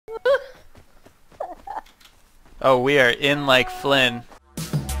Oh, we are in like Flynn.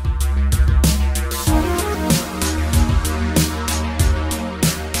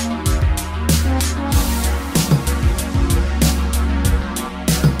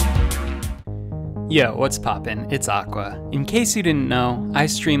 Yo, what's poppin'? It's Aqua. In case you didn't know, I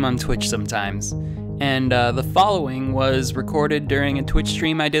stream on Twitch sometimes. And the following was recorded during a Twitch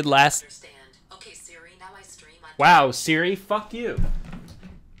stream I did last... Okay, Siri, now I stream on... Wow, Siri, fuck you.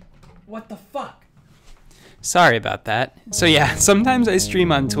 What the fuck? Sorry about that. So yeah, sometimes I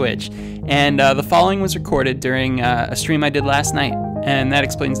stream on Twitch, and the following was recorded during a stream I did last night, and that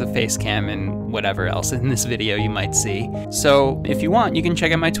explains the face cam and whatever else in this video you might see. So if you want, you can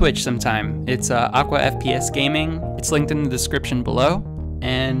check out my Twitch sometime. It's Aqua FPS Gaming. It's linked in the description below,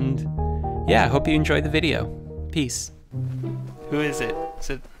 and yeah, I hope you enjoyed the video. Peace. Who is it? Is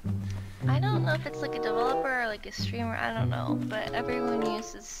it? I don't know if it's like a developer or like a streamer, I don't know, but everyone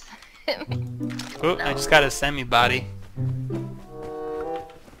uses him. Oh, no. I just got a semi-body. I'm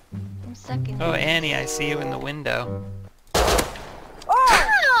stuck in Oh, Annie, I see you in the window.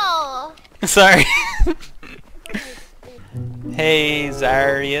 Oh! Sorry. Hey,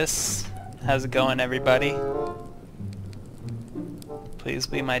 Zarius. How's it going, everybody? Please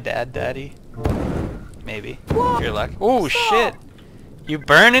be my daddy. Maybe. If you're lucky. Oh, shit! You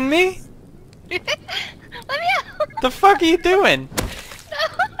burning me? Let me out! The fuck are you doing?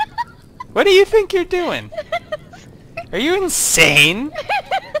 What do you think you're doing? Are you insane?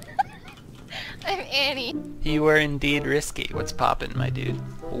 I'm Annie. You were indeed risky. What's poppin', my dude?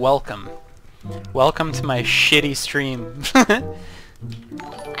 Welcome. Welcome to my shitty stream.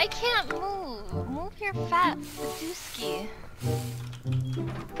 I can't move. Move your fat Badooski.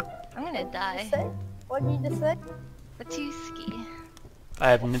 I'm gonna die. What did you just say? Badooski.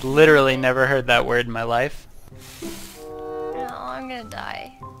 I've literally never heard that word in my life. No, I'm gonna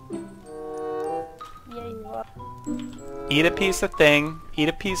die. Yeah, you are. Eat a piece of thing, eat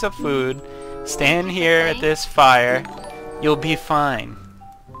a piece of food, stand here at this fire, you'll be fine.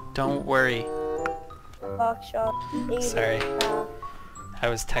 Don't worry. Fuck shot. Sorry. I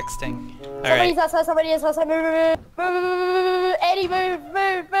was texting. Somebody's Alright. outside, somebody is outside. Move, Eddie, move.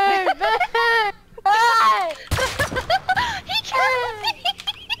 Ah! He killed me!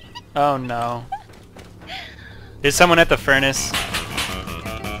 Oh no. There's someone at the furnace.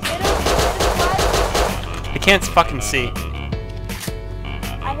 I can't fucking see. I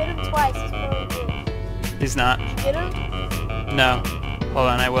hit him twice. He's really good. He's not. Did you get him? No. Hold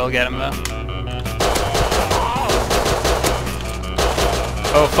on, I will get him though.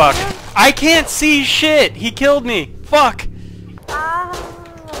 Oh fuck. I can't see shit! He killed me! Fuck! Ah,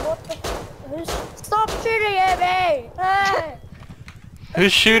 what the stop shooting at me! Ah.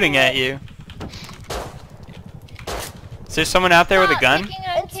 Who's shooting at you? Is there someone out there with a gun?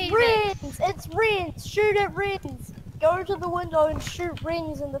 It's Rins! It's Rins! Shoot at Rins! Go to the window and shoot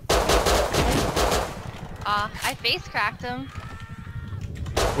Rins in the face. I face cracked him.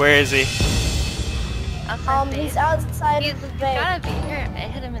 Where is he? Outside He's outside He's of the gotta bay. be here. I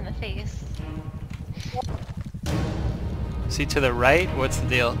hit him in the face. Is he to the right? What's the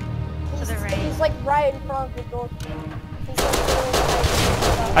deal? To the right. He's like right in front of the door. He's like really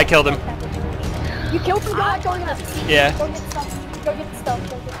tight. I killed him. You killed him? Go get the stuff. Yeah. Go get the stuff. Go get the stuff.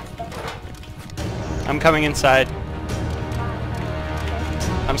 Go get the stuff. I'm coming inside.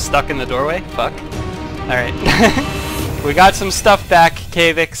 I'm stuck in the doorway? Fuck. Alright. We got some stuff back,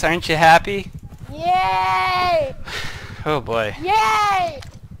 Kavix. Aren't you happy? Yay! Oh boy. Yay!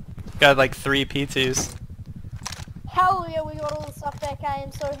 Got like 3 P2s. Hell yeah, we got all the stuff back. I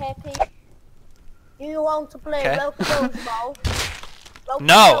am so happy. You want to play Okay. Welcome Doge Ball? Welcome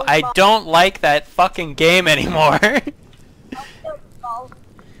No, Doge I Ball. don't like that fucking game anymore. Welcome Doge Ball.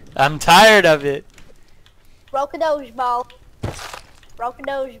 I'm tired of it. Welcome Doge Ball. Welcome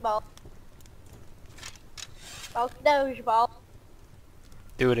Doge Ball. Welcome Doge Ball.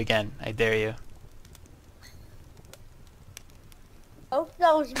 Do it again. I dare you. Welcome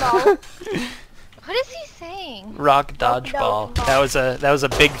Doge Ball. What is he saying? Rock dodgeball. That was a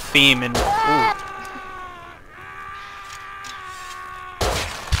big theme in. Ooh. What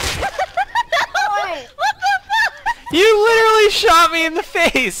the fuck? You literally shot me in the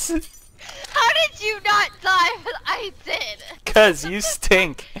face. How did you not die? But I did. Cause you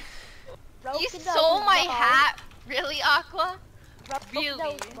stink. You stole my hat? Really, Aqua?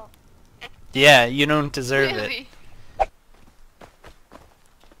 Really? Yeah, you don't deserve it. Really?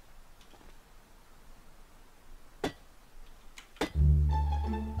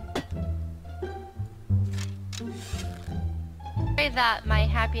 Pray that my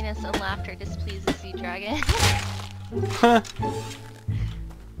happiness and laughter displeases you, Dragon.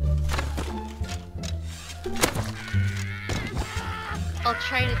 I'll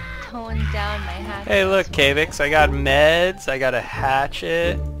try to tone down my hatchet. Hey, look, Kavix, I got meds, I got a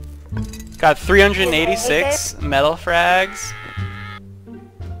hatchet, got 386 metal frags.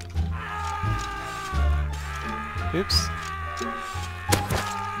 Oops.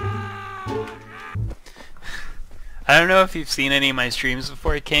 I don't know if you've seen any of my streams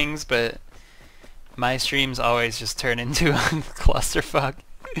before, Kings, but my streams always just turn into a clusterfuck.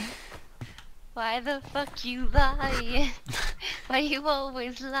 Why the fuck you lie? Why you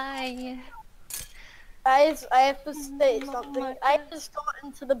always lie? Guys, I have to say something. I just got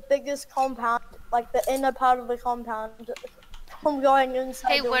into the biggest compound, like the inner part of the compound. I'm going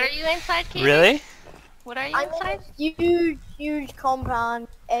inside. Hey, what are you inside, Kate? Really? What are you I'm inside? in a huge compound,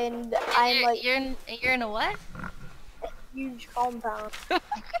 and I'm you're, like you're in a what? huge compound.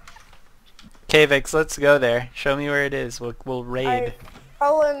 Kavix, let's go there. Show me where it is. We'll raid. Alright,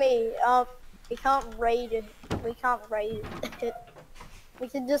 follow me. We can't raid it. We can't raid it. We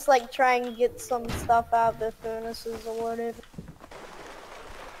can just like try and get some stuff out of the furnaces or whatever.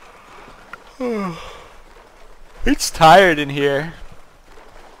 It's tired in here.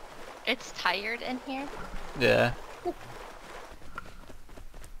 It's tired in here. Yeah.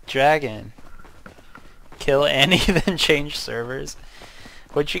 Dragon. Kill Annie, then change servers.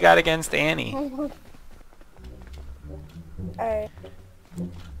 What you got against Annie? Alright.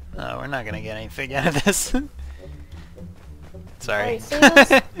 Oh, we're not gonna get anything out of this. Sorry. See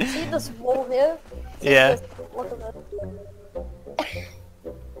this wall here? See Yeah. this? Look at this.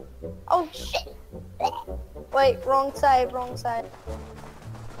 Oh shit! Wait, wrong side, wrong side.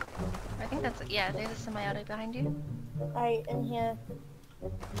 I think that's yeah. There's a semi-auto behind you. Alright, in here.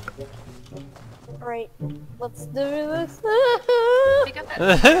 Alright, let's do this. Pick up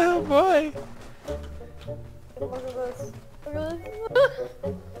that. Oh boy. Look at this. Look at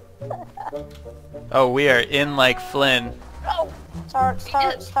this. Oh, we are in like Flynn. Oh! Tarts.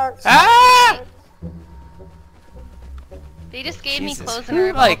 Ah! They just gave Jesus, me clothes and who, a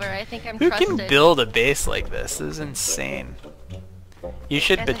revolver. like, I think I'm Who trusted. can build a base like this? This is insane. You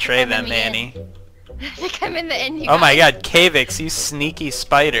should Guys, I think betray I'm in them, the inn. Annie. I think I'm in the end. You Oh my guys. god, Kavix, you sneaky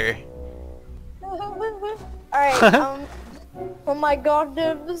spider. Alright, oh my god,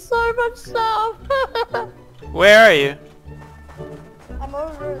 dude, there's so much stuff! Where are you? I'm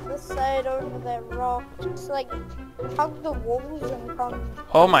over this side, over that rock. Just like, hug the walls and come.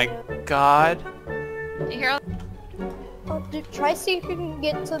 Oh my god. You hear all Oh, dude, try see if you can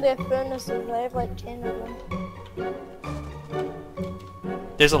get to their furnaces. I have like 10 of them.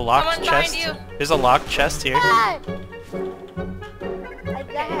 There's a locked Someone behind chest. you. There's a locked chest here. Ah! I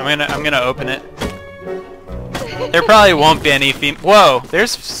died. I'm gonna open it. There probably won't be any Whoa,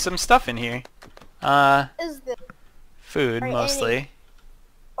 there's some stuff in here. Is this? Food Alright, mostly.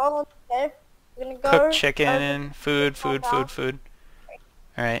 Oh, okay. I'm gonna go. Cooked chicken, food.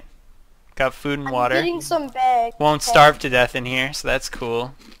 Alright. Got food and water. I'm getting some bags. Won't Okay. starve to death in here, so that's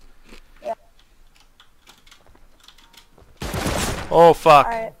cool. Yeah. Oh fuck.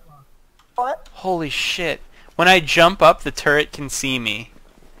 Alright. What? Holy shit. When I jump up, the turret can see me.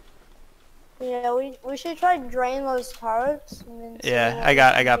 Yeah, we should try and drain those turrets. And then see Yeah, what I we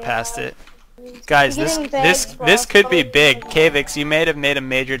got can past get. it. Guys, I'm this getting bags for this us, could so be we big. can Kavix, you may have made a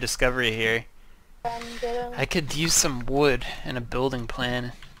major discovery here. get 'em. I could use some wood and a building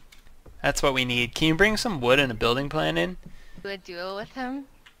plan. That's what we need. Can you bring some wood and a building plan in? do a duo with him?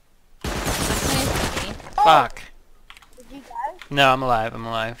 Listen to me. Oh, Fuck. did you die? No, I'm alive. I'm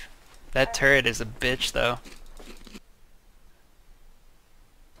alive. That turret is a bitch, though.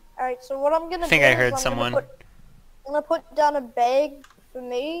 Alright, so what I'm gonna I think do I is heard I'm someone. I'm gonna put down a bag for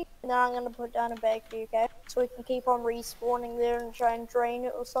me, and then I'm gonna put down a bag for you, okay? So we can keep on respawning there and try and drain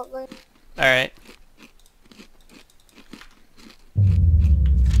it or something. Alright.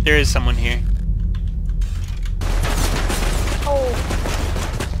 There is someone here.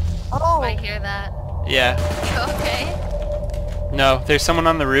 Oh. I hear that. Yeah. You okay? No, there's someone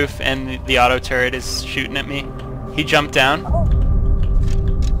on the roof and the auto turret is shooting at me. He jumped down. Oh.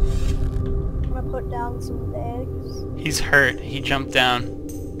 I'm gonna put down some bags. He's hurt. He jumped down.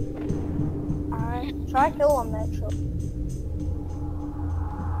 Alright, try kill him actually.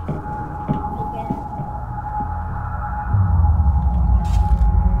 Okay.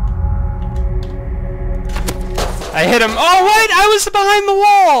 I hit him. Oh, what? I was behind the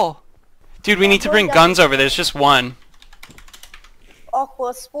wall! Dude, we need to bring guns over. There's just one.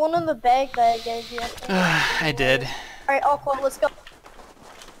 Aqua, spawn in the bag that I gave you. I did. Alright, Aqua, let's go.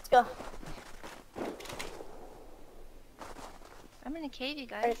 Let's go. I'm in a cave, you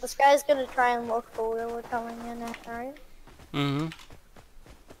guys. Alright, this guy's gonna try and look for where we're coming in at, alright? Mm-hmm.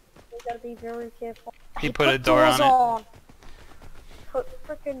 We gotta be very careful. He put a door on it. put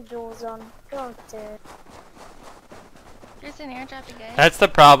freaking doors on. God damn. There's an airdrop again. That's the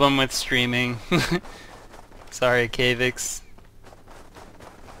problem with streaming. Sorry, Kavix.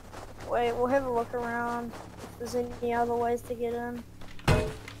 Wait, we'll have a look around. If there's any other ways to get in.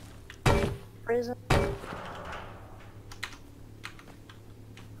 Prison.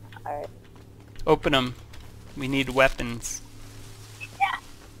 Alright. Open them. We need weapons. Yeah!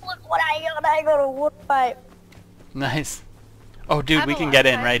 Look what I got! I got a wood pipe! Nice. Oh, dude, have we a can lot get of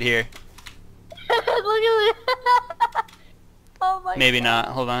in time. right here. Look at it! Oh my Maybe god. not.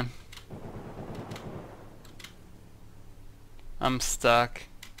 Hold on. I'm stuck.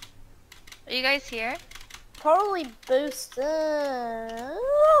 Are you guys here? Totally boosted.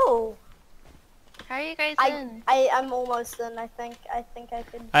 Oh. How are you guys in? I'm almost in. I think I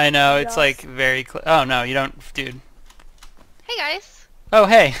could. I know, it's just- like very oh, no, you don't, dude. Hey guys. Oh,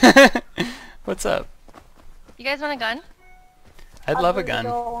 hey. What's up? You guys want a gun? I'd I'll love a leave the gun.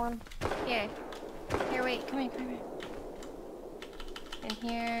 door on. Here. Here, wait. Come here, come here. And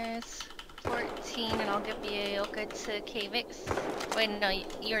here's 14, and I'll give you Yoka to Kavix. Wait, no, you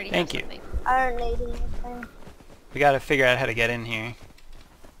already Thank have you. something. I don't need anything. We gotta figure out how to get in here.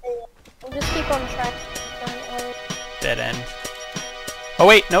 We'll just keep on track. Dead end. Oh,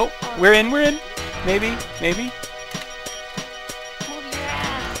 wait, nope. We're in, we're in. Maybe, maybe. Move your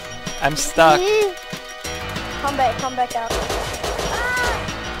ass. I'm stuck. Come back out.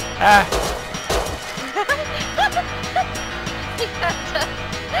 Ah,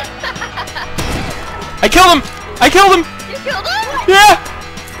 I killed him! I killed him! You killed him? Yeah!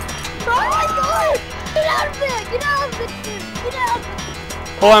 Oh my god! Get out of there! Get out of it, dude! Get out!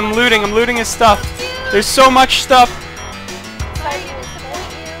 Oh, I'm looting his stuff. There's so much stuff. Sorry to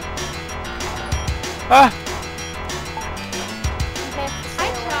disappoint you. Ah, Hi,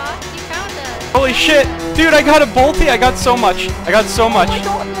 Chalk. You found us. holy shit. Dude, I got a bolty. I got so much. I got so much. You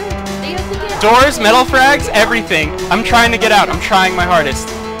have to get Doors, metal frags, everything. I'm trying to get out. I'm trying my hardest.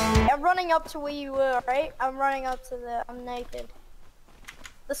 I'm running up to where you were, right? I'm running up to the. I'm naked.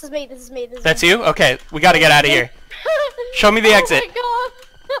 This is me. This is me. This is That's me. you? Okay, we gotta get out of here. Show me the exit.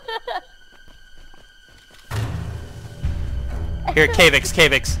 Oh Here,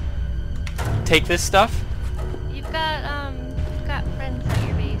 Kavix. Take this stuff. You've got friends at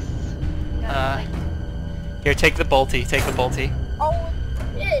your base. You got, like, Here, take the bolty. Take the bolty. Oh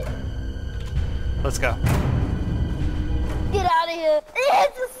shit! Let's go. Get out of here!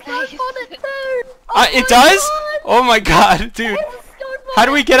 It's a scope on it too! It does? Oh my god, dude. It's a scope on How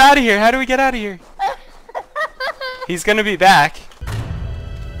do we get out of here? How do we get out of here? He's gonna be back.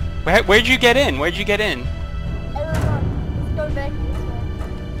 Where'd you get in? Where'd you get in? Everyone, let's go back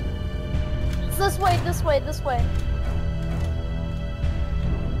this way. It's this way.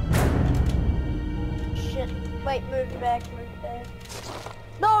 Shit. Wait, move back.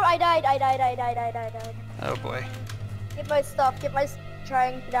 No, I died. Oh boy. Get my stuff. Try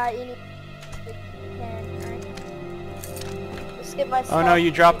and get out any. Can, right? Just get my stuff. Oh no,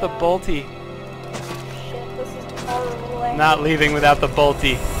 you dropped the get out. bolty. Shit, this is horrible. Not leaving without the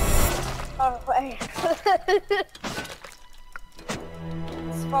bolty. Oh, wait.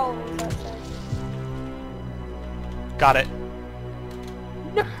 It's following us outside. Got it.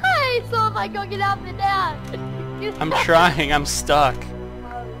 Nice! Oh my god, get out there now! I'm trying. I'm stuck.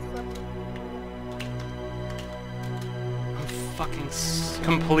 I'm fucking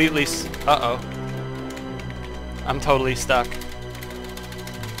completely uh-oh. I'm totally stuck.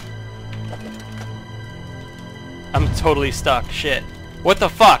 I'm totally stuck. Shit. What the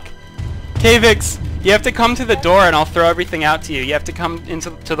fuck? Kavix, you have to come to the door and I'll throw everything out to you. You have to come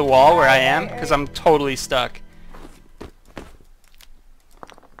into the wall where I am, because I'm totally stuck.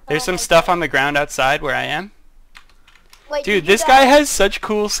 There's some stuff on the ground outside where I am. Wait, Dude, did you this guy die? has such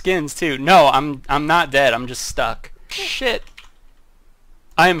cool skins too. No, I'm not dead. I'm just stuck. Shit.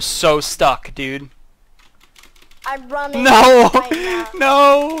 I am so stuck, dude. I'm running. No. right now.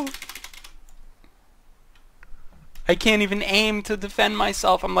 No. I can't even aim to defend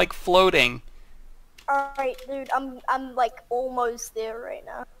myself. I'm like floating. Alright, dude, I'm like almost there right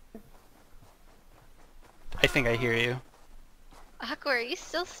now. I think I hear you. Aqua, are you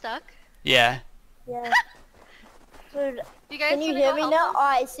still stuck? Yeah. Yeah. Dude, You guys can you wanna hear go me help now? him? Oh,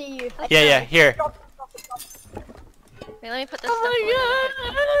 I see you. Yeah, here. Drop. Wait, let me put this Oh stuff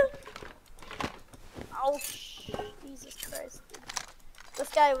my god! Oh, Jesus Christ. Dude. This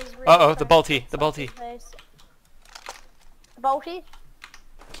guy was really Uh-oh, the trying to bolty, get the something bolty. face. The bolty?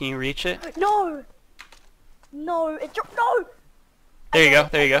 Can you reach it? No! No! It dropped! No! There you I go,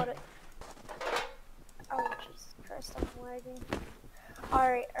 got there you I go. got it. Oh, Jesus Christ, I'm lagging.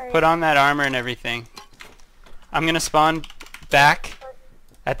 Alright. Put on that armor and everything. I'm gonna spawn back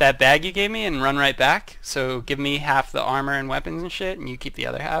At that bag you gave me and run right back. So give me half the armor and weapons and shit, and you keep the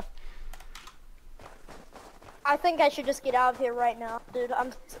other half. I think I should just get out of here right now, dude.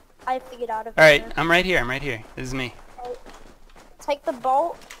 I have to get out of All here. right, I'm right here. I'm right here. This is me. Right. Take the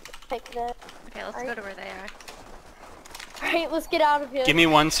bolt. Take the. Okay, let's go to where they are. Alright, let's get out of here. Give me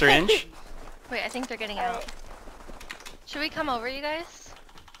one syringe. Wait, I think they're getting Alright. out. Should we come over, you guys?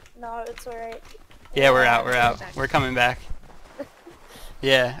 No, it's alright. Yeah, we're out. We're out. We're coming back.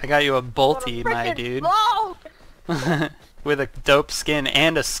 Yeah, I got you a bolty, my dude. With a dope skin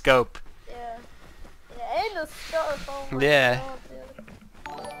and a scope. Yeah. Yeah, and a scarf. Oh my Yeah. God,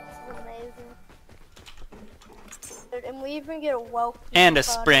 dude. This is amazing. Dude, and we even get a welcome. And a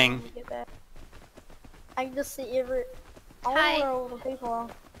card spring. when we get back. I can just see every. I Hi. wonder where all the people are.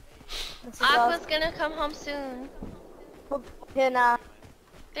 This is Aqua's awesome. gonna come home soon. Can,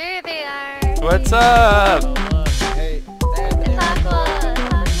 There they are. What's up, Hey, It's Aqua.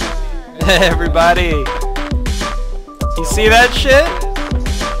 everybody? You see that shit?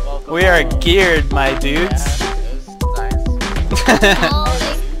 We are geared, my dudes.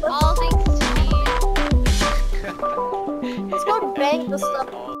 All thanks to me. let's go bang the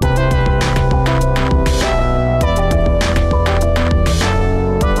stuff.